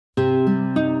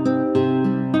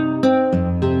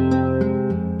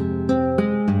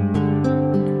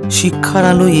শিক্ষার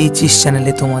আলো এইচএস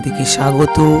চ্যানেলে তোমাদেরকে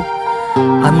স্বাগত।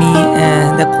 আমি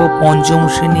দেখো পঞ্চম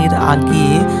শ্রেণীর আগে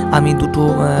আমি দুটো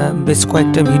বেশ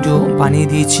কয়েকটা ভিডিও বানিয়ে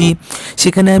দিয়েছি।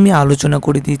 সেখানে আমি আলোচনা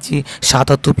করে দিয়েছি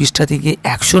 ৭৭ পৃষ্ঠা থেকে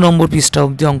 ১০০ নম্বর পৃষ্ঠা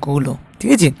অবধি অঙ্কগুলো,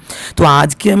 ঠিক আছে। তো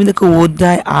আজকে আমি দেখো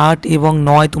অধ্যায় ৮ এবং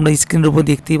 ৯ তোমরা স্ক্রিনের উপর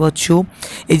দেখতেই পাচ্ছ।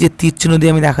 এই যে তীর চিহ্ন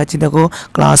দিয়ে আমি দেখাচ্ছি, দেখো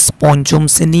ক্লাস পঞ্চম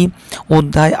শ্রেণী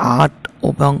অধ্যায় ৮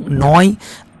 এবং ৯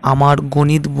 আমার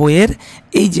গণিত বইয়ের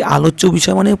এই যে আলোচ্য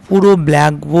বিষয়, মানে পুরো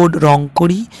ব্ল্যাকবোর্ড রং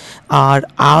করি। আর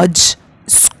আজ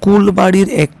স্কুল বাড়ির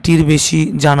একটির বেশি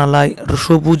জানালায়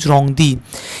সবুজ রং দিই।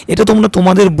 এটা তোমরা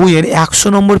তোমাদের বইয়ের ১০০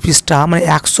 নম্বর পৃষ্ঠা, মানে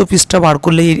 ১০০ পৃষ্ঠা বার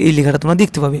করলে এই লেখাটা তোমরা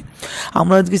দেখতে পাবে।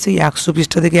 আমরা আজকে সেই ১০০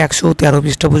 পৃষ্ঠা থেকে ১১৩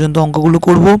 পৃষ্ঠা পর্যন্ত অঙ্কগুলো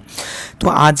করব। তো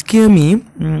আজকে আমি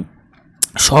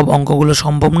সব অঙ্কগুলো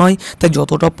সম্ভব নয়, তাই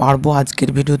যতটা পারবো আজকের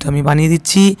ভিডিওতে আমি বানিয়ে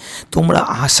দিচ্ছি। তোমরা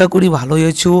আশা করি ভালো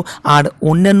হয়েছো, আর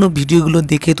অন্যান্য ভিডিওগুলো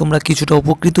দেখে তোমরা কিছুটা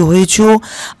উপকৃত হয়েছো।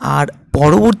 আর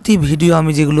পরবর্তী ভিডিও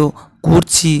আমি যেগুলো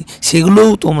করছি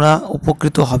সেগুলোও তোমরা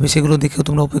উপকৃত হবে, সেগুলো দেখেও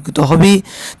তোমরা উপকৃত হবে।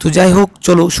 তো যাই হোক,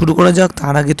 চলো শুরু করা যাক।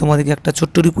 তার আগে তোমাদেরকে একটা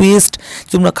ছোট্ট রিকোয়েস্ট,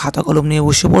 তোমরা খাতা কলম নিয়ে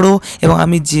বসে পড়ো এবং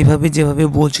আমি যেভাবে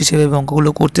বলছি সেভাবে অঙ্কগুলো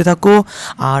করতে থাকো।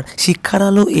 আর শিক্ষার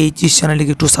আলো এইচএস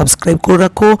চ্যানেলটিকে একটু সাবস্ক্রাইব করে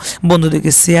রাখো,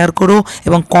 বন্ধুদেরকে শেয়ার করো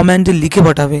এবং কমেন্টে লিখে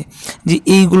পাঠাবে যে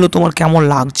এইগুলো তোমার কেমন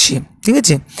লাগছে, ঠিক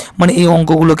আছে। মানে এই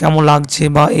অঙ্কগুলো কেমন লাগছে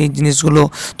বা এই জিনিসগুলো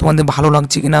তোমাদের ভালো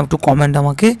লাগছে কিনা একটু কমেন্ট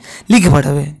আমাকে লিখে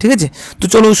পাঠাবে, ঠিক আছে। তো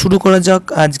চলো শুরু করা যাক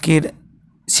আজকের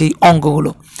সেই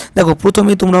অঙ্কগুলো। দেখো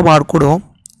প্রথমে তোমরা বার করো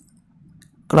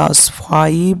ক্লাস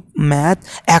 5 ম্যাথ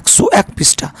 ১০১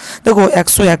 পৃষ্ঠা। দেখো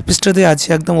 ১০১ পৃষ্ঠাতে আছে,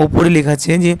 একদম ওপরে লেখা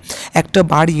আছে যে একটা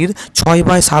বাড়ির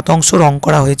 ৬/৭ অংশ রং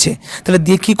করা হয়েছে। তাহলে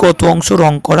দেখি কত অংশ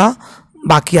রং করা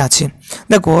বাকি আছে।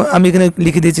 দেখো আমি এখানে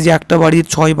লিখে দিয়েছি যে একটা বাড়ির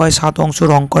 ৬/৭ অংশ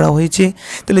রং করা হয়েছে,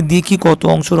 তাহলে দেখি কত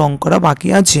অংশ রং করা বাকি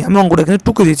আছে। আমি অঙ্কটা এখানে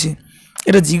টুকে দিয়েছি,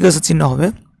 এটা জিজ্ঞাসা চিহ্ন হবে,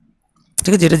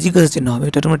 ঠিক আছে। এটা জিজ্ঞাসা চিহ্ন হবে,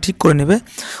 এটা তোমরা ঠিক করে নেবে।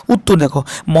 উত্তর দেখো,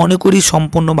 মনে করি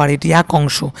সম্পূর্ণ বাড়িটি এক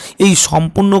অংশ। এই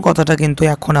সম্পূর্ণ কথাটা কিন্তু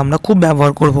এখন আমরা খুব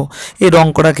ব্যবহার করব এই রং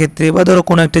করার ক্ষেত্রে, বা ধরো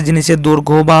কোনো একটা জিনিসের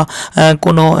দৈর্ঘ্য বা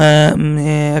কোনো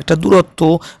একটা দূরত্ব,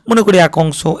 মনে করি এক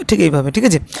অংশ, ঠিক এইভাবে, ঠিক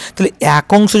আছে। তাহলে এক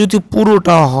অংশ যদি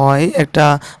পুরোটা হয় একটা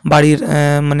বাড়ির,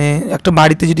 মানে একটা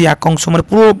বাড়িতে যদি এক অংশ, মানে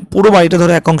পুরো বাড়িটা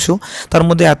ধরো এক অংশ, তার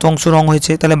মধ্যে এত অংশ রং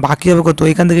হয়েছে, তাহলে বাকি হবে কত?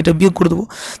 এখান থেকে এটা বিয়োগ করে দেবো।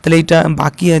 তাহলে এইটা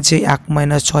বাকি আছে ১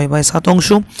 - ৬/৭ অংশ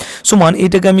সমান,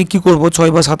 এটাকে আমি কি করব?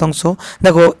 ৬/৭ অংশ।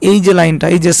 দেখো এই যে লাইনটা,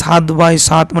 এই যে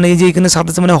 ৭/৭, মানে এই যে এখানে ৭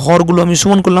 আছে, মানে হরগুলো আমি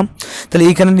সমান করলাম। তাহলে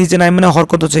এইখানে নিচে নাই, মানে হর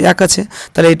কত আছে? ১ আছে।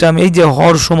 তাহলে এটা আমি এই যে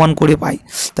হর সমান করে পাই,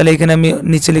 তাহলে এখানে আমি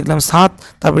নিচে লিখলাম ৭,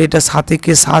 তারপরে এটা ৭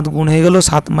 থেকে ৭ গুণ হয়ে গেল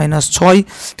 ৭ - ৬,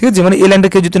 ঠিক আছে। মানে এই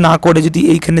লাইনটাকে যদি না করে যদি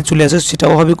এইখানে চলে আসে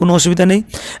সেটাও হবে, কোনো অসুবিধা নেই।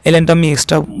 এই লাইনটা আমি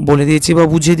এক্সট্রা বলে দিয়েছি বা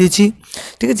বুঝিয়ে দিয়েছি,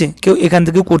 ঠিক আছে। কেউ এখান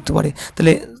থেকেও করতে পারে।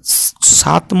 তাহলে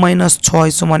 ৭ - ৬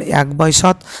 সমান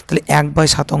 ১/৭, তাহলে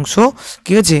 ১/৭ অংশ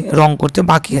ঠিক আছে রং করতে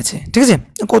বাকি আছে, ঠিক আছে।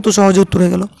 কত সহজে উত্তর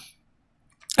হয়ে গেল।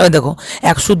 এবার দেখো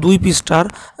 ১০২ পৃষ্ঠার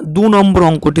 ২ নম্বর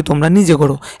অঙ্কটি তোমরা নিজে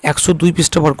করো। ১০২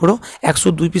 পৃষ্ঠা বার করো।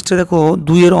 ১০২ পৃষ্ঠা দেখো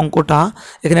 ২-এর অঙ্কটা,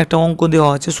 এখানে একটা অঙ্ক দেওয়া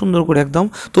আছে সুন্দর করে, একদম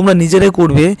তোমরা নিজেরাই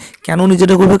করবে। কেন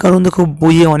নিজেরাই করবে? কারণ দেখো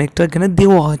বইয়ে অনেকটা এখানে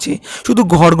দেওয়া আছে, শুধু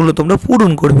ঘরগুলো তোমরা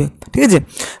পূরণ করবে, ঠিক আছে।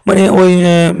 মানে ওই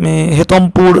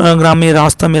হেতমপুর গ্রামে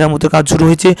রাস্তা মেরামতের কাজ শুরু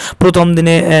হয়েছে। প্রথম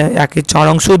দিনে ১-এর ৪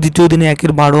 অংশ, দ্বিতীয় দিনে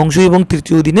 ১-এর ১২ অংশ এবং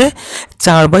তৃতীয় দিনে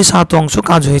 ৪/৭ অংশ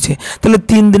কাজ হয়েছে। তাহলে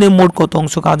 3 দিনে মোট কত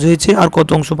অংশ কাজ হয়েছে আর কত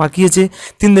অংশ বাকি আছে?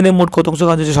 3 দিনে মোট কত অংশ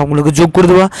কাজ হয়েছে সবগুলোকে যোগ করে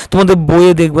দেওয়া। তোমাদের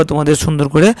বইয়ে দেখবা তোমাদের সুন্দর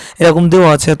করে এরকম দেওয়া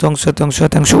আছে, এত অংশ এত অংশ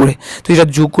এত অংশ করে। তো এটা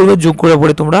যোগ করবে, যোগ করার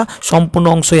পরে তোমরা সম্পূর্ণ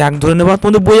অংশ ১ ধরে নেবা।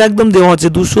 তোমাদের বই একদম দেওয়া আছে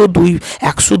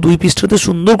 ১০২ পৃষ্ঠাতে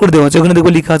সুন্দর করে দেওয়া আছে। ওখানে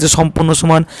দেখবে লেখা আছে সম্পূর্ণ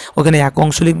সমান, ওখানে ১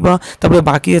 অংশ লিখবা, তারপরে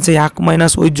বাকি আছে ১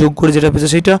 - ওই যোগ করে যেটা পেয়েছে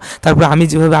সেটা, তারপরে আমি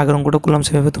যেভাবে আগের অঙ্কটা করলাম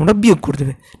সেভাবে তোমরা বিয়োগ করে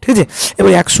দেবে, ঠিক আছে।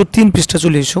 এবার ১০৩ পৃষ্ঠা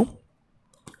চলে এসো।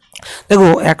 দেখো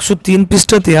 ১০৩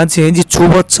 পৃষ্ঠাতে আছে যে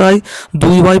চৌবাচ্চায়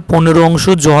 ২/১৫ অংশ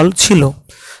জল ছিল।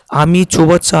 আমি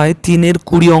চৌবাচ্চায় ৩-এর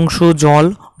 ২০ অংশ জল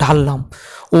ঢাললাম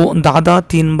ও দাদা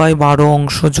 ৩/১২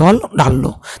 অংশ জল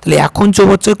ঢাললো। তাহলে এখন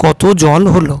চৌবাচ্চায় কত জল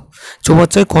হলো?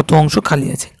 চৌবাচ্চায় কত অংশ খালি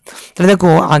আছে? তাহলে দেখো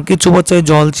আগে চৌবাচ্চায়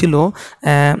জল ছিল,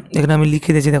 এখানে আমি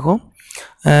লিখে দিয়েছি। দেখো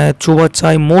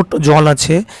চৌবাচ্চায় মোট জল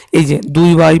আছে এই যে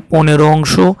 ২/১৫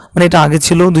 অংশ, মানে এটা আগে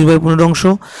ছিল ২/১৫ অংশ।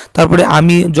 তারপরে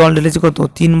আমি জল ঢেলেছি কত?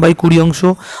 ৩/২০ অংশ,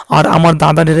 আর আমার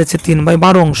দাদা ঢেলেছে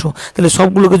 3/12 অংশ। তাহলে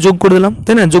সবগুলোকে যোগ করে দিলাম,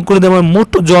 তাই না? যোগ করে দিয়ে আমার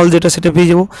মোট জল যেটা সেটা পেয়ে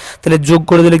যাবো। তাহলে যোগ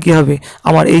করে দিলে কী হবে?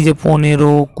 আমার এই যে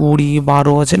 ১৫, ২০,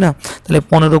 ১২ আছে না, তাহলে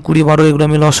 ১৫, ২০, ১২ এগুলো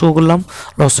আমি লসও করলাম,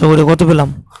 লসও করে কত পেলাম?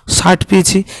 ৬০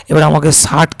 পেয়েছি। এবার আমাকে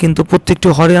 ৬০ কিন্তু প্রত্যেকটি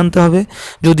হরে আনতে হবে।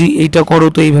 যদি এইটা করো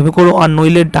তো এইভাবে করো, আর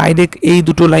নইলে ডাইরেক্ট এই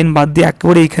দুটো লাইন বাদ দিয়ে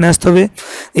একেবারে এইখানে আসতে হবে।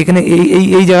 এখানে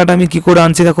এই জায়গাটা আমি কী করে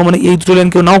আনছি দেখো, মানে এই দুটো লাইন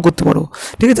কেউ নাও করতে পারো,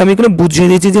 ঠিক আছে। আমি এখানে বুঝিয়ে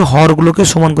দিয়েছি যে হরগুলোকে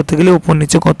সমান করতে গেলে উপর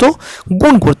নিচে কত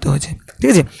গুণ করতে হয়েছে, ঠিক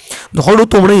আছে। ধরো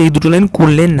তোমরা এই দুটো লাইন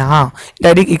করলে না,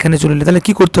 ডাইরেক্ট এখানে চলে এলে, তাহলে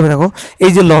কী করতে হবে দেখো,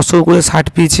 এই যে লসগু করে 60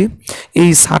 পেয়েছি, এই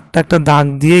 60টা একটা দাগ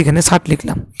দিয়ে এখানে 60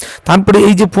 লিখলাম। তারপরে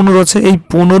এই যে 15 আছে, এই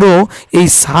 15 এই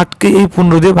 60কে এই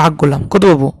 15 দিয়ে ভাগ করলাম, কত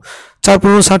পাবো? 4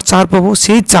 15 60, 4 পাবো।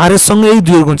 সেই 4-এর সঙ্গে এই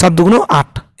 2-এর গুণ, 4 2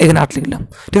 8, এখানে 8 লিখলাম,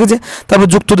 ঠিক আছে। তারপর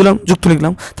যুক্ত দিলাম, যুক্ত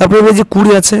লিখলাম। তারপরে এবার যে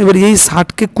 20 আছে, এবার এই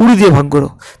 60কে 20 দিয়ে ভাগ করো,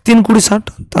 3 20 60,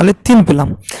 তাহলে 3 পেলাম।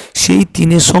 সেই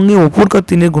 3-এর সঙ্গে ওপরকার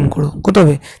 3-এর গুণ করো, কত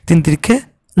হবে? 3 3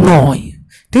 9,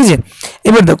 ঠিক আছে।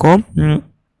 এবার দেখো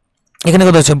এখানে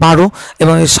কত আছে? 12,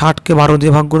 এবং এই 60কে 12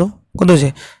 দিয়ে ভাগ করো, কত আছে?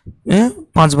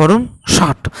 5 12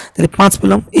 60, তাহলে 5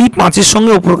 পেলাম। এই 5-এর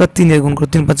সঙ্গে ওপরকার 3-এর গুণ করো,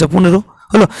 3 5 15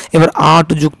 হলো। এবার 8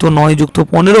 যুক্ত 9 যুক্ত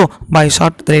 15 বাই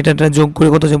 60, তাহলে এটা যোগ করে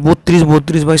কত আছে? 32,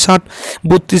 32 বাই 60।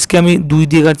 32কে আমি 2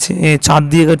 দিয়ে কাটছি, 4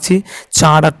 দিয়ে কাটছি,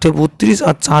 4 8 32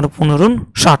 আর 4 15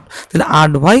 60, তাহলে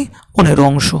 8/15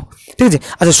 অংশ, ঠিক আছে।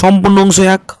 আচ্ছা, সম্পূর্ণ অংশ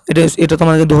 1, এটা তো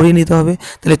আমাদেরকে ধরেই নিতে হবে।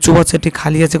 তাহলে চৌবাচ্চাটি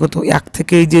খালি আছে কত? 1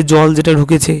 থেকে এই যে জল যেটা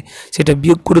ঢুকেছে সেটা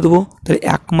বিয়োগ করে দেবো, তাহলে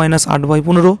 1 -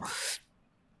 8/15।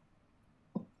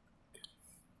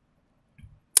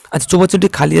 আচ্ছা, চৌবাচ্চাটি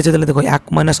খালি আছে, তাহলে দেখো 1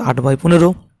 - 8/15।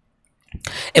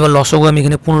 এবার লসগু আমি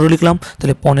এখানে 15 লিখলাম,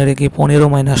 তাহলে 15কে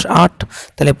 15 - 8,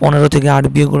 তাহলে 15 থেকে 8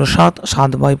 বিয়োগ হলো 7,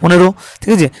 7/15,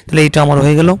 ঠিক আছে। তাহলে এইটা আমার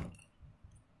হয়ে গেল,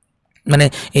 মানে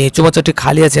এই চৌবাচ্চাটি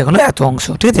খালি আছে এখনো এত অংশ,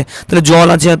 ঠিক আছে। তাহলে জল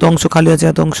আছে এত অংশ, খালি আছে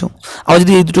এত অংশ। আবার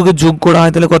যদি এই দুটোকে যোগ করা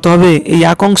হয় তাহলে কত হবে? এই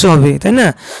 1 অংশ হবে, তাই না?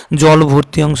 জল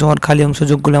ভর্তি অংশ আর খালি অংশ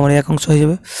যোগ করলে আমার 1 অংশ হয়ে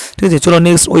যাবে, ঠিক আছে। চলো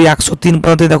নেক্সট, ওই 103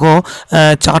 পাতাতে দেখো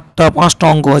 4টা 5টা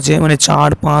অঙ্ক আছে, মানে 4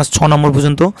 5 6 নম্বর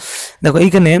পর্যন্ত। দেখো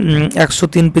এইখানে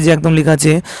 103 পেজে একদম লেখা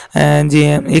আছে যে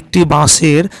একটি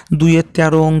বাঁশের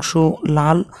 2/13 অংশ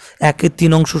লাল,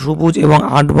 1/3 অংশ সবুজ এবং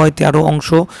 8/13 অংশ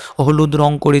হলুদ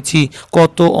রং করেছি,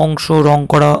 কত অংশ রং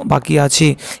করা বাকি আছে?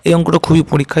 এই অঙ্কটা খুবই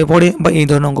পরীক্ষায় পড়ে, বা এই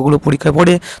ধরনের অঙ্কগুলো পরীক্ষায়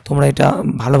পড়ে, তোমরা এটা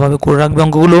ভালোভাবে করে রাখবে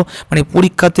অঙ্কগুলো, মানে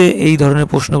পরীক্ষাতে এই ধরনের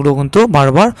প্রশ্নগুলো কিন্তু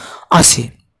বারবার আসে।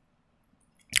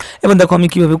 এবার দেখো আমি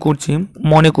কিভাবে করছি,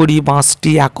 মনে করি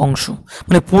বাঁশটি 1 অংশ,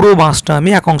 মানে পুরো বাঁশটা আমি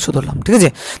 1 অংশ ধরলাম, ঠিক আছে।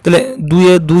 তাহলে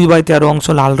 2/13 অংশ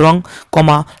লাল রং,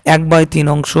 কমা 1/3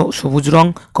 অংশ সবুজ রং,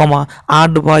 কমা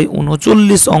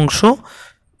 8/39 অংশ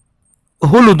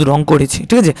হলুদ রং করেছি,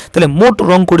 ঠিক আছে। তাহলে মোট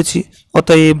রং করেছি,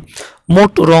 অতএব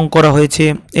মোট রং করা হয়েছে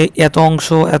এই এত অংশ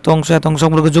এত অংশ এত অংশ,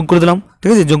 আমরা যোগ করে দিলাম, ঠিক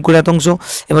আছে, যোগ করে এত অংশ।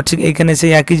 এবার ঠিক এইখানে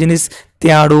সেই একই জিনিস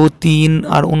 13 3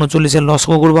 আর 39-এর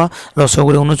লসগু করবা, লসগু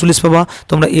করে 39 পাবা।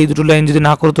 তোমরা এই দুটো লাইন যদি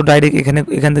না করো তো ডাইরেক্ট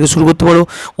এখান থেকে শুরু করতে পারো।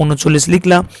 39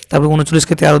 লিখলা, তারপর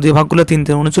 39কে 13 দিয়ে ভাগ করলা, 3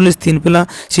 3 39, 3 পেলা।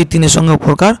 সেই 3-এর সঙ্গে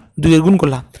উপরকার 2-এর গুণ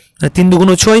করলা, 3 2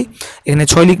 6, এখানে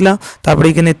 6 লিখলা। তারপরে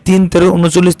এখানে 3 13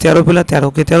 39, 13 পেলা,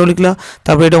 13কে 13 লিখলা।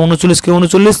 তারপরে এটা 39কে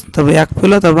 39, তারপরে 1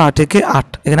 পেলা, তারপরে 8কে 8,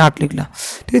 এখানে 8 লিখলা,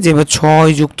 ঠিক আছে। এবার 6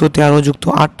 যুক্ত 13 যুক্ত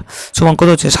 8 সমান কত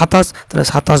হচ্ছে? 27, তাহলে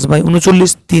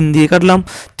 27/39, 3 দিয়ে কাটলাম,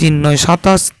 3 9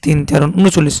 27, 3 13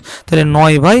 39, তাহলে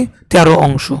 9/13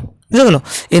 অংশ, বুঝা গেল।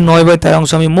 এই 9/13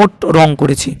 অংশ আমি মোট রং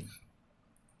করেছি।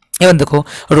 এবার দেখো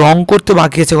রং করতে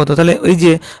বাকি আছে কত, তাহলে ওই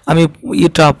যে আমি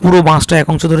এটা পুরো বাঁশটা 1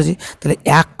 অংশ ধরেছি, তাহলে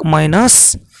 1 -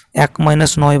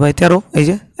 9/13, এই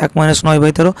যে 1 -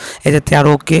 9/13, এই যে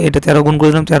 13কে এটা 13 গুণ করে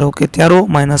দিলাম, 13কে 13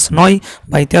 -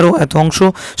 9/13 এত অংশ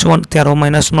সমান 13 -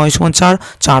 9 সমান 4,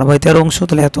 4/13 অংশ,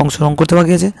 তাহলে এত অংশ রং করতে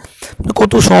বাকি আছে।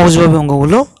 কত সহজভাবে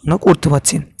অঙ্কগুলো আমরা করতে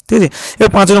পারছি, ঠিক আছে।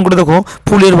 এবার 5 অঙ্কটা দেখো,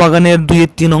 ফুলের বাগানের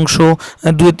 2/3 অংশ,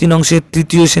 2/3 অংশে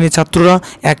তৃতীয় শ্রেণীর ছাত্ররা,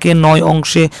 1/9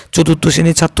 অংশে চতুর্থ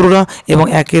শ্রেণীর ছাত্ররা এবং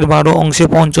 1/12 অংশে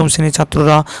পঞ্চম শ্রেণীর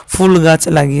ছাত্ররা ফুল গাছ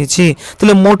লাগিয়েছে।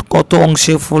 তাহলে মোট কত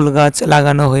অংশে ফুল গাছ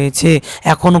লাগানো হয়েছে?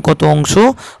 এখনো কত অংশ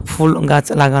ফুল গাছ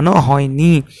লাগানো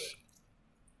হয়নি?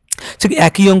 ঠিক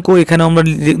একই অঙ্ক এখানে আমরা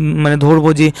মানে ধরবো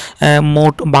যে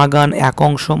মোট বাগান 1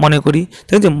 অংশ মনে করি,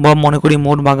 ঠিক আছে, মনে করি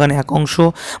মোট বাগান 1 অংশ,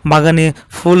 বাগানে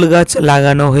ফুল গাছ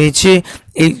লাগানো হয়েছে,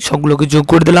 এই সবগুলোকে যোগ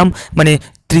করে দিলাম। মানে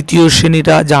তৃতীয়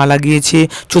শ্রেণীরা যা লাগিয়েছে,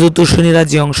 চতুর্থ শ্রেণীরা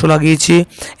যে অংশ লাগিয়েছে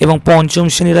এবং পঞ্চম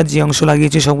শ্রেণীরা যে অংশ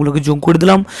লাগিয়েছে সবগুলোকে যোগ করে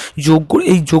দিলাম। যোগ করে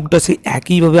এই যোগটা সেই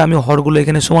একইভাবে আমি হরগুলো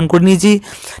এখানে সমান করে নিয়েছি,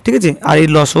 ঠিক আছে। আর এই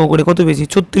লসও করে কত পেয়েছি?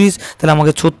 36, তাহলে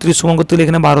আমাকে 36 সমান করতে হলে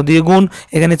এখানে 12 দিয়ে গুণ,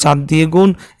 এখানে 4 দিয়ে গুণ,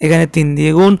 এখানে 3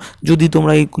 দিয়ে গুণ। যদি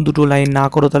তোমরা এই দুটো লাইন না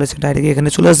করো তাহলে সেটা ডাইরেক্ট এখানে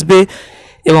চলে আসবে,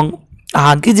 এবং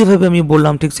আগে যেভাবে আমি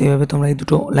বললাম ঠিক সেইভাবে তোমরা এই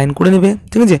দুটো লাইন করে নেবে,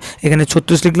 ঠিক আছে। এখানে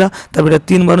 36 লিখলা, তারপরে এটা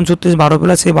 3 12 36, 12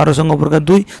 পেলা, সেই 12 সঙ্গে উপরকার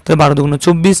 2, তাহলে 12 2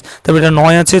 24, তারপরে এটা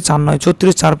 9 আছে, 4 9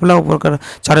 36, 4 পেলা, উপরকার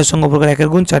 4-এর সঙ্গে উপরকার 1-এর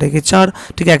গুণ, 4 1 4,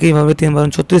 ঠিক একইভাবে 3 12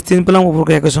 36, 3 পেলাম,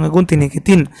 উপরকার 1-এর সঙ্গে গুণ, 3 1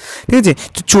 3, ঠিক আছে।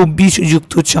 24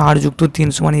 যুক্ত 4 যুক্ত 3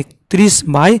 সমান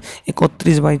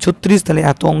 32/31/36, তাহলে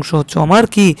এত অংশ হচ্ছে আমার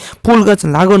কি ফুল গাছ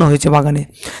লাগানো হয়েছে বাগানে।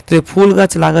 তাহলে ফুল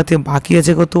গাছ লাগাতে বাকি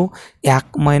আছে কত,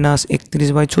 1 -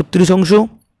 31/36 অংশ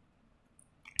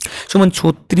সমান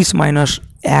 36 -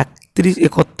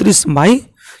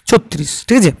 31/36,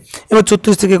 ঠিক আছে। এবার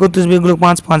 34 থেকে 31 বিয়োগ করলে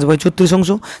 5/34 অংশ,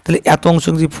 তাহলে এত অংশ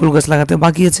কি ফুল গাছ লাগাতে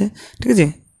বাকি আছে, ঠিক আছে।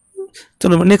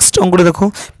 চলো নেক্সট অঙ্কটা দেখো,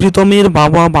 প্রীতমের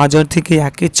বাবা বাজার থেকে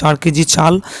 1/4 কেজি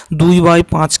চাল,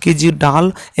 2/5 কেজি ডাল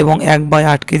এবং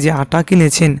 1/8 কেজি আটা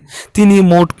কিনেছেন। তিনি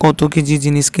মোট কত কেজি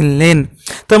জিনিস কিনলেন?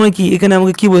 তার মানে কি, এখানে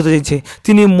আমাকে কি বলতে চাইছে,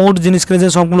 তিনি মোট জিনিস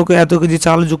কিনেছেন সবগুলোকে, এত কেজি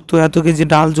চাল যুক্ত এত কেজি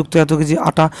ডাল যুক্ত এত কেজি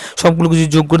আটা, সবগুলোকে যদি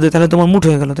যোগ করে দেয় তাহলে তোমার মোট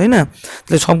হয়ে গেল, তাই না।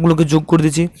 তাহলে সবগুলোকে যোগ করে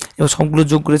দিচ্ছি, এবার সবগুলো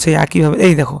যোগ করেছে একইভাবে।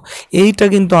 এই দেখো, এইটা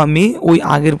কিন্তু আমি ওই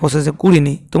আগের প্রসেসে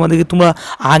করিনি, তোমাদেরকে তোমরা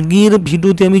আগের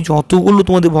ভিডিওতে আমি যতগুলো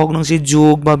তোমাদের ভগ্নাংশের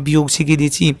যোগ বা বিয়োগ শিখিয়ে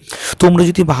দিয়েছি, তোমরা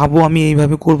যদি ভাবো আমি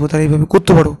এইভাবে করবো তাহলে এইভাবে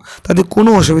করতে পারো, তাদের কোনো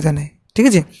অসুবিধা নেই, ঠিক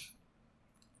আছে।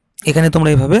 এখানে তোমরা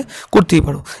এইভাবে করতেই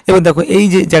পারো। এবার দেখো এই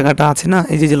যে জায়গাটা আছে না,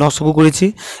 এই যে লসগু করেছি,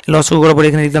 লসগু করার পরে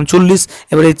এখানে লিখলাম 40,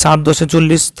 এবার এই 4 × 10 =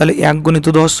 40, তাহলে 1 ×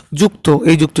 10 যুক্ত,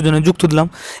 এই যুক্তর জন্য যুক্ত দিলাম।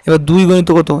 এবার 2 ×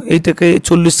 কত, এইটাকে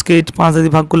 40কে 5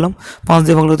 দিয়ে ভাগ করলাম, 5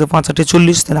 দিয়ে ভাগ করলে 5 × 8 =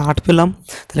 40, তাহলে 8 পেলাম।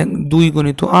 তাহলে 2 ×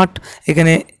 8,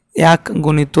 এখানে 1 ×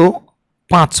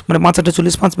 5 মানে 5 × 8 =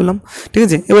 40, 5 পেলাম, ঠিক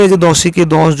আছে। এবার এই যে 10কে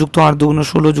 10 যুক্ত 8 × 2 =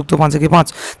 16 যুক্ত 5 × 5,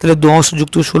 তাহলে 10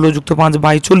 যুক্ত 16 যুক্ত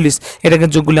 5/40, এটাকে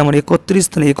যোগ করলে আমার 31,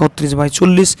 তাহলে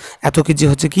 31/40 এত কেজি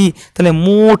হচ্ছে কি, তাহলে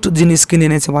মোট জিনিস কিনে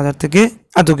এনেছে বাজার থেকে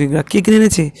এত কেজি। কে কিনে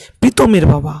এনেছে? প্রীতমের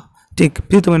বাবা, ঠিক,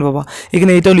 প্রীতমের বাবা।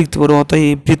 এখানে এটাও লিখতে পারো,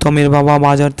 অতএব প্রীতমের বাবা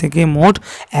বাজার থেকে মোট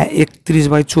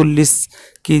 31/40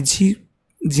 কেজি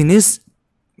জিনিস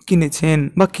কিনেছেন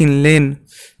বা কিনলেন,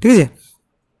 ঠিক আছে।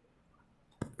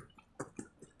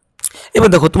 এবার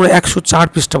দেখো তোমরা 104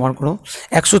 পৃষ্ঠা বার করো।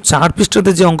 104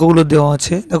 পৃষ্ঠাতে যে অঙ্কগুলো দেওয়া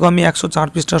আছে, দেখো আমি 104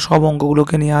 পৃষ্ঠার সব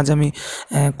অঙ্কগুলোকে নিয়ে আজ আমি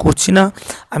করছি না,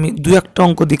 আমি 2-1টা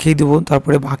অঙ্ক দেখিয়ে দেবো,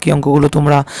 তারপরে বাকি অঙ্কগুলো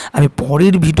তোমরা আমি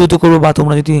পরের ভিডিওতে করবো, বা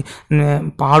তোমরা যদি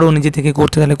পারো নিজে থেকে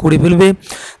করতে তাহলে করে ফেলবে।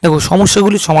 দেখো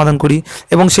সমস্যাগুলি সমাধান করি,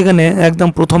 এবং সেখানে একদম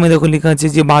প্রথমে দেখো লেখা আছে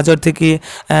যে বাজার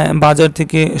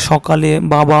থেকে সকালে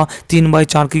বাবা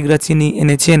 3/4 কিগ্রা চিনি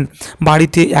এনেছেন,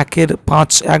 বাড়িতে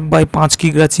 1/5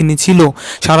 কিগ্রা চিনি ছিল,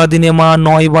 সারাদিনে মা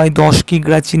 9/10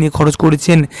 কিগ্রা চিনি খরচ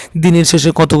করেছেন, দিনের শেষে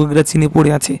কত কিগ্রা চিনি পড়ে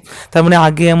আছে। তার মানে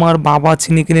আগে আমার বাবা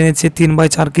চিনি কিনে এনেছে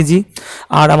 3/4 কেজি,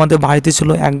 আর আমাদের বাড়িতে ছিল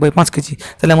 1/5 কেজি,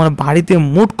 তাহলে আমার বাড়িতে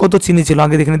মোট কত চিনি ছিল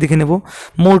আগে দেখে নেব।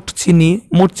 মোট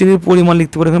চিনির পরিমাণ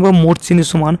লিখতে পারো এখানে, মোট চিনি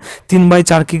সমান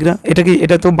 3/4 কিগ্রা।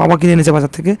 এটা তো বাবা কিনে এনেছে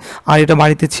বাজার থেকে, আর এটা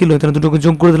বাড়িতে ছিল, তাহলে দুটোকে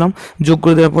যোগ করে দিলাম। যোগ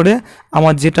করে দেওয়ার পরে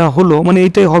আমার যেটা হলো, মানে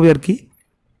এইটাই হবে আর কি,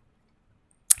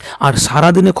 আর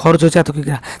সারাদিনে খরচ হয়েছে এত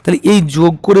কিগ্রা। তাহলে এই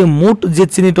যোগ করে মোট যে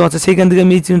চিনিটা আছে সেইখান থেকে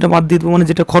আমি এই চিনিটা বাদ দিয়ে দেবো, মানে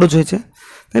যেটা খরচ হয়েছে,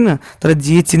 তাই না। তাহলে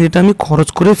যে চিনিটা আমি খরচ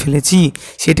করে ফেলেছি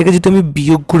সেটাকে যদি আমি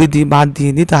বিয়োগ করে দিই, বাদ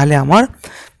দিয়ে দিই, তাহলে আমার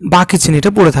বাকি চিনিটা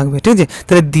পড়ে থাকবে, ঠিক আছে।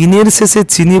 তাহলে দিনের শেষে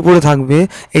চিনি পড়ে থাকবে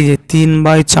এই যে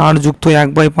 3/4 যুক্ত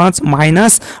 1/5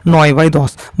 মাইনাস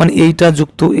 9/10, মানে এইটা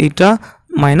যুক্ত এইটা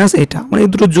মাইনাস এইটা, মানে এই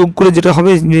দুটো যোগ করে যেটা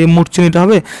হবে যে মোট চিনিটা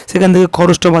হবে, সেখান থেকে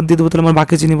খরচটা বাদ দিয়ে দেবো, তাহলে আমার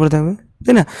বাকি চিনি পড়ে থাকবে,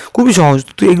 তাই না। খুবই সহজ।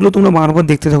 তো এগুলো তোমরা বারবার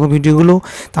দেখতে থাকো ভিডিওগুলো,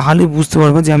 তাহলে বুঝতে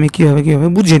পারবে যে আমি কীভাবে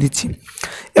বুঝিয়ে দিচ্ছি।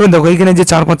 এবার দেখো এখানে যে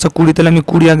 4 5 20, তাহলে আমি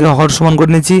 20 আগে হর সমান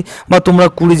করে নিয়েছি, বা তোমরা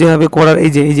 20 যেভাবে করার,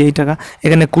 এই যে এই টাকা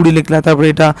এখানে 20 লিখলা, তারপরে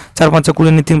এটা 4 5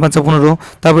 20 নিয়ে 3 5 15,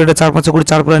 তারপরে এটা 4 5 20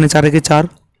 4 পরে নিয়ে 4 একে 4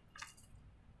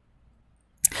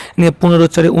 নিয়ে 15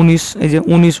 4 19, এই যে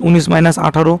 19 মাইনাস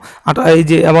 18, এই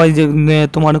যে আবার এই যে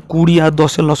তোমার 20 আর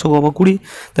 10-এর লসগু আবার 20,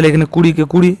 তাহলে এখানে 20কে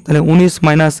 20, তাহলে 19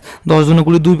 মাইনাস 10 ×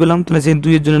 20 2 পেলাম, তাহলে সেই 2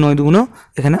 এর জন্য 9 2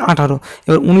 এখানে 18।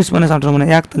 এবার 19 মাইনাস 18 মানে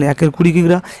 1, তাহলে 1-এর 20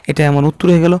 কিগ্রা, এটাই আমার উত্তর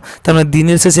হয়ে গেল। তার মানে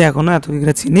দিনের শেষে এখনও এত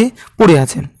কিগ্রা চিনি পড়ে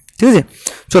আছে, ঠিক আছে।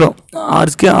 চলো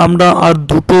আজকে আমরা আর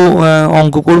দুটো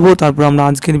অঙ্ক করব, তারপর আমরা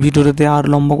আজকের ভিডিওতে আর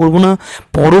লম্বা করব না,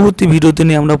 পরবর্তী ভিডিওতে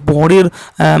নিয়ে আমরা পরের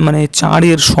মানে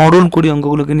 4-এর সরল করি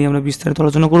অঙ্কগুলোকে নিয়ে আমরা বিস্তারিত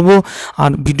আলোচনা করব।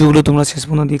 আর ভিডিওগুলো তোমরা শেষ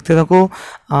পর্যন্ত দেখতে থাকো।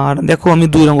 আর দেখো আমি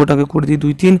 2 অঙ্কটাকে করে দিই,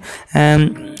 2 3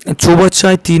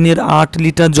 চৌবাচ্চায় 3-এর 8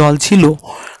 লিটার জল ছিল,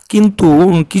 কিন্তু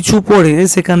কিছু পরে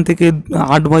সেখান থেকে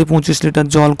 8/25 লিটার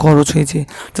জল খরচ হয়েছে,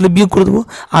 তাহলে বিয়োগ করে দেবো।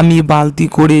 আমি বালতি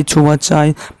করে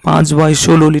চৌবাচ্চায়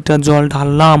 5/16 লিটার জল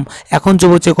ঢাললাম, এখন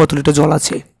চৌবাচ্চায় কত লিটার জল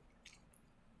আছে?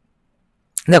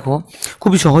 দেখো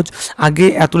খুবই সহজ, আগে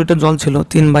এত লিটার জল ছিল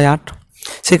 3/8,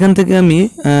 সেখান থেকে আমি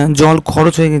জল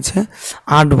খরচ হয়ে গেছে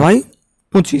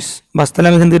 8/25, বাস, তাহলে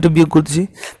আমি এখান থেকে একটু বিয়োগ করতেছি।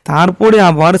 তারপরে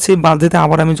আবার সেই বালতিতে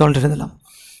আবার আমি জল ঢেলে দিলাম,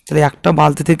 তাহলে একটা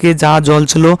বালতি থেকে যা জল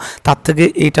ছিল তার থেকে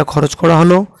এইটা খরচ করা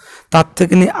হলো, তার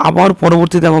থেকে নিয়ে আবার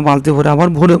পরবর্তীতে আবার বালতি ভরে আবার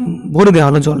ভরে ভরে দেওয়া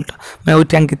হলো জলটা, মানে ওই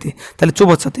ট্যাঙ্কিতে, তাহলে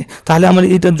চৌবাচ্চাতে, তাহলে আমার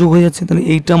এইটা যোগ হয়ে যাচ্ছে, তাহলে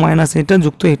এইটা মাইনাস এটা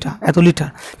যুক্ত এটা এত লিটার।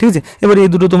 ঠিক আছে, এবার এই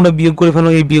দুটো তোমরা বিয়োগ করে ফেলো,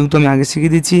 এই বিয়োগ তো আমি আগে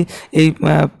শিখিয়ে দিচ্ছি। এই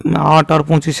 8 আর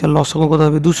 25 লসাগু কত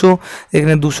হবে 200,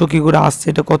 এখানে 200 কী করে আসছে,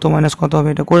 এটা কত মাইনাস কত হবে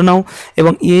এটা করে নাও,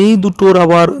 এবং এই দুটোর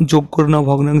আবার যোগ করে নাও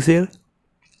ভগ্নাংশের।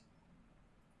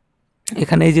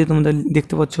 এখানে এই যে তোমরা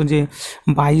দেখতে পাচ্ছ যে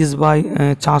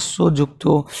 22/400 যুক্ত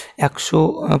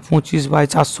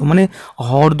 125/400, মানে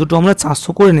হর দুটো আমরা 400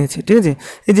 করে নিয়েছি। ঠিক আছে,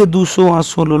 এই যে 200 আর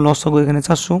 16 লসাগু এখানে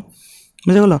 400,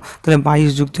 বুঝে গেলো? তাহলে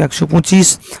 22 যুক্ত 125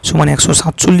 সমান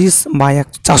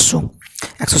 147/400,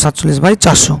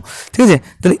 147/400। ঠিক আছে,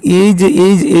 তাহলে এই যে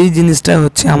এই জিনিসটা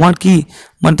হচ্ছে আমার কি,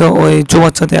 মানে তো ওই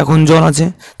চৌবাচ্চাতে এখন জল আছে,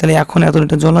 তাহলে এখন এত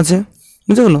লিটার জল আছে,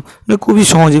 বুঝতে গেলো? মানে খুবই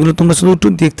সহজ, এগুলো তোমরা শুধু একটু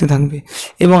দেখতে থাকবে।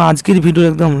 এবং আজকের ভিডিওর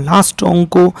একদম লাস্ট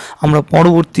অঙ্ক, আমরা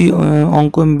পরবর্তী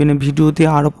অঙ্ক মানে ভিডিওতে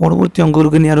আরও পরবর্তী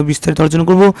অঙ্কগুলোকে নিয়ে আরও বিস্তারিত আলোচনা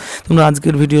করবো। তোমরা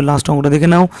আজকের ভিডিওর লাস্ট অঙ্কটা দেখে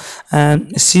নাও।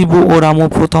 শিবু ও রামু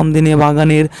প্রথম দিনে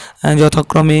বাগানের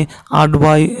যথাক্রমে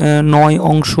 8/9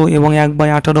 অংশ এবং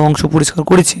 1/18 অংশ পরিষ্কার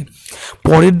করেছে।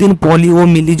 পরের দিন পলি ও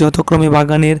মিলি যথাক্রমে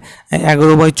বাগানের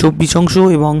 11/24 অংশ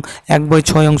এবং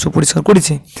 1/6 অংশ পরিষ্কার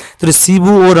করেছে। তাহলে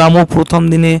শিবু ও রামু প্রথম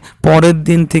দিনে পরের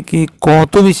দিন থেকে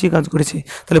কত বেশি কাজ করেছে?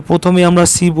 তাহলে প্রথমে আমরা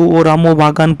শিবু ও রামু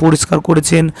বাগান পরিষ্কার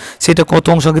করেছেন, সেটা কত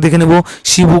অংশ আগে দেখে নেব।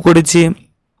 শিবু করেছে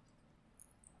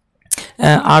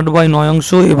 8/9 অংশ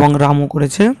এবং রামু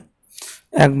করেছে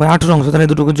 1/18 অংশ, তাহলে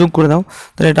দুটোকে যোগ করে দাও,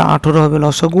 তাহলে এটা 18 হবে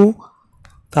লসাগু।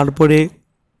 তারপরে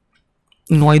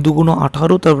 9 দুগুণ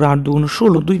 18, তারপরে 8 দুগুণ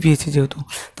 16, 2 পেয়েছি যেহেতু,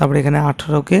 তারপরে এখানে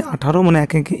 18কে 18 মানে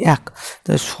 1 1,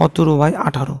 তাহলে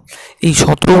 17/18। এই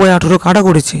 17/18 কাটা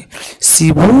করেছে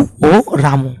শিবু ও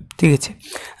রামু। ঠিক আছে,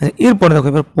 আচ্ছা এরপরে দেখো,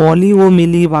 এবার পলি ও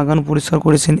মিলি বাগান পরিষ্কার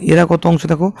করেছেন, এরা কত অংশ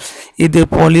দেখো, এদের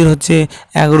পলির হচ্ছে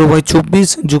 11/24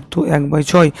 যুক্ত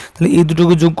 1/6, তাহলে এই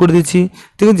দুটোকে যোগ করে দিচ্ছি।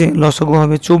 ঠিক আছে, লসাগু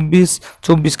হবে 24,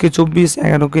 24কে 24,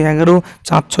 11কে 11,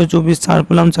 4 6 24, 4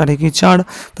 পেলাম, 4 1 4,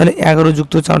 তাহলে 11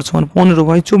 যুক্ত 4 সমান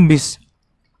 15/24।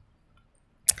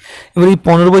 এবার এই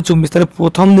 15/24, তাহলে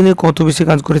প্রথম দিনে কত বেশি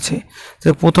কাজ করেছে?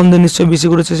 তাহলে প্রথম দিন নিশ্চয়ই বেশি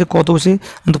করেছে, সে কত বেশি,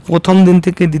 তো প্রথম দিন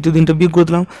থেকে দ্বিতীয় দিনটা বিয়োগ করে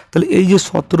দিলাম, তাহলে এই যে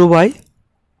 17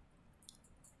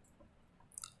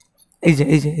 এই যে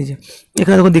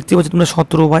এখানে দেখো দেখতে পাচ্ছ তোমরা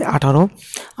 17/18,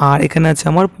 আর এখানে আছে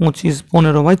আমার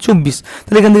 15/24,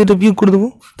 তাহলে এখান থেকে এটা বিয়োগ করে দেবো।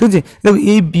 ঠিক আছে, দেখো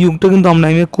এই বিয়োগটা কিন্তু আমি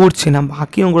করছি না,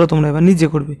 বাকি অঙ্কটা তোমরা এবার নিজে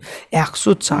করবে।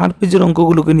 104 পেজের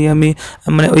অঙ্কগুলোকে নিয়ে আমি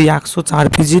মানে ওই 104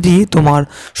 পেজেরই তোমার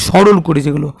সরল করি,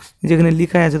 যেগুলো যেখানে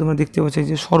লেখা আছে তোমরা দেখতে পাচ্ছ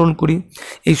যে সরল করি,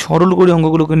 এই সরল করি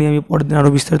অঙ্কগুলোকে নিয়ে আমি পরের দিন আরও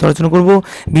বিস্তারিত আলোচনা করবো।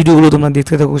 ভিডিওগুলো তোমরা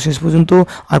দেখতে থাকো শেষ পর্যন্ত,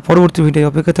 আর পরবর্তী ভিডিও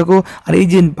অপেক্ষা থাকো। আর এই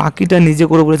যে বাকিটা নিজে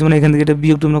করে বলেছে, মানে এখান থেকে এটা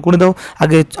বিয়োগ তোমরা করে দাও।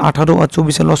 আগে 18 আর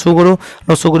 24 লসগু করো,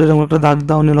 লসগু করে এরকম একটা দাগ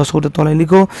দাও, নিয়ে লসগুটা তলায়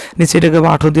লিখো, নিচে এটাকে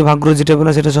 18 দিয়ে ভাগ করো, যেটা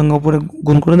পেলা সেটার সঙ্গে উপরে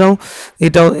গুণ করে দাও।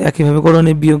 এটাও একইভাবে করো,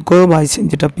 নিয়ে বিয়োগ করো বা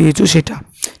যেটা পেয়েছো সেটা।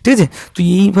 ঠিক আছে, তো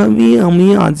এইভাবেই আমি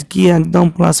আজকে একদম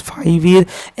ক্লাস 5-এর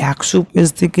 100 পেজ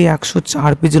থেকে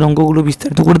 104 পেজের অঙ্কগুলো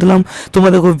বিস্তারিত করে দিলাম। তোমরা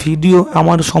দেখো ভিডিও,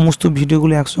 আমার সমস্ত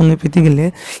ভিডিওগুলো একসঙ্গে পেতে গেলে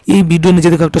এই ভিডিও নিচে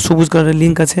দেখো একটা সবুজ কালারের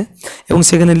লিঙ্ক আছে, এবং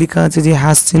সেখানে লেখা আছে যে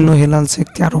 # হেলাল শেখ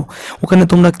 13, ওখানে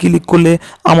তোমরা ক্লিক করলে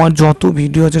আমার যত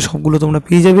ভিডিও আছে সবগুলো তোমরা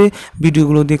পেয়ে যাবে।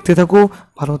 ভিডিওগুলো দেখতে থাকো,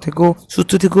 ভালো থেকো,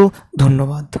 সুস্থ থেকো,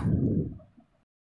 ধন্যবাদ।